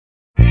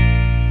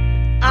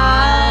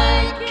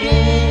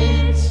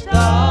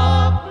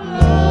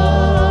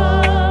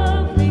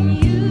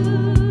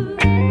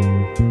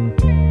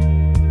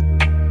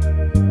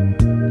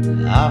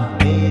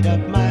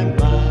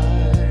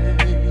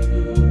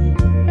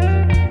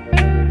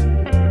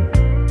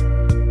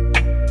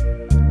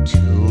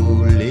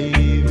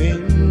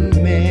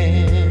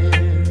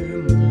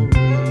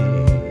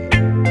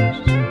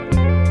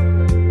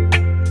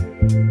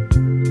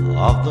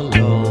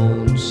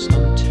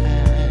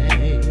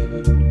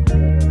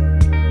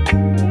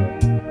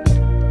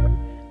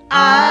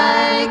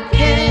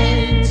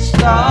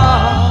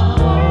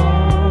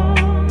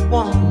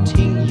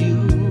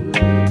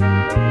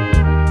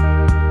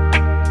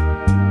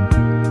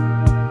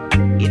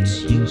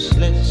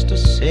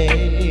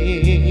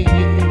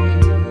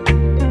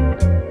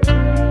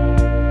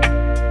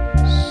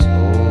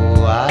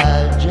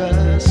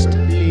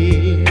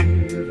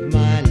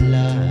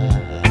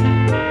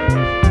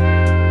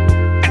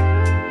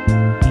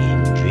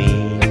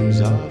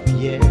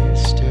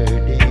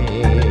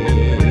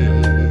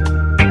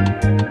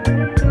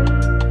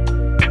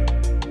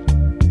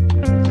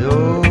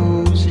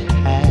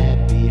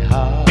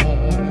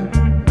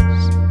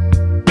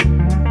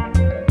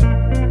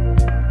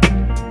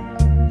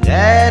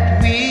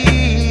that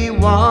we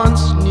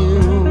once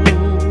knew.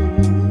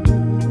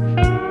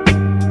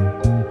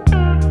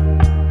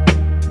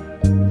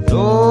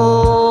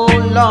 Though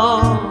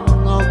long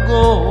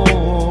ago,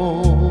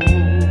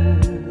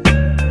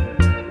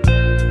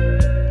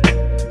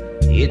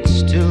 it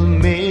still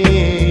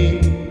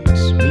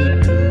makes me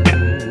blue.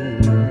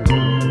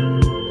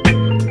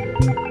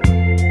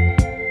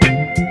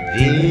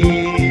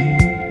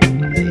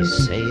 They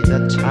say the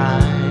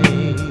time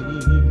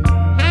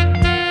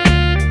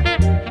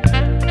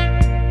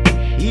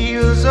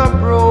heals a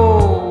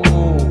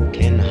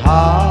broken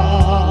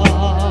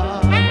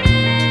heart,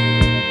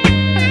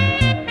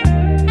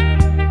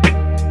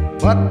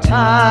 but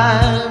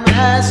time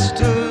has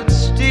stood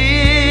still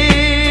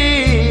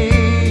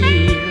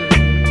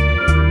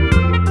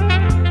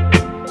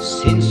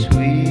since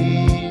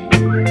we've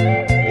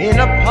been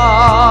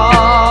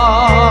apart.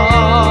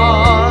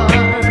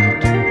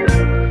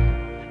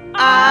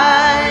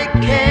 I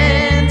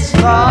can't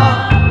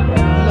stop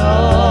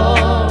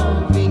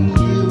loving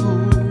you.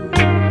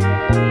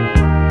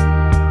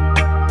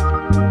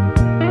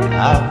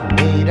 I've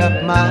made up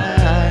my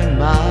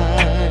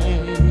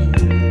mind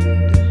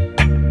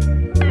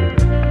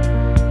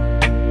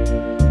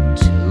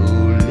to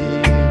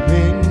live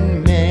in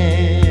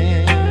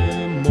memories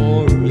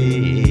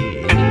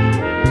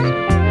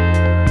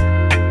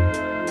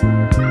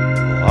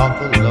of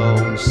a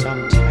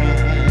lonesome time.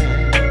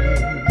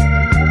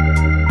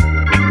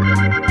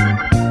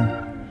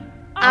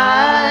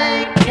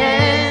 I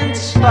can't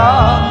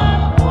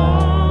stop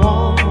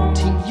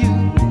wanting you,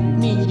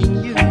 needing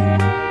you.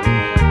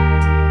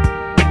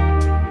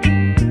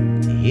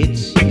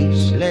 It's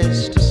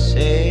useless to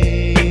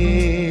say,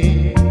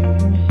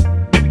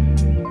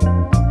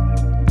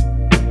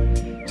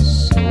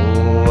 so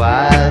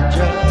I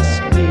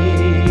just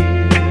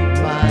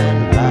live my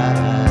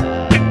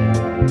life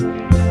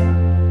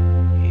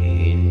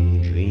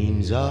in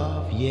dreams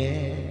of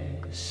yesterday.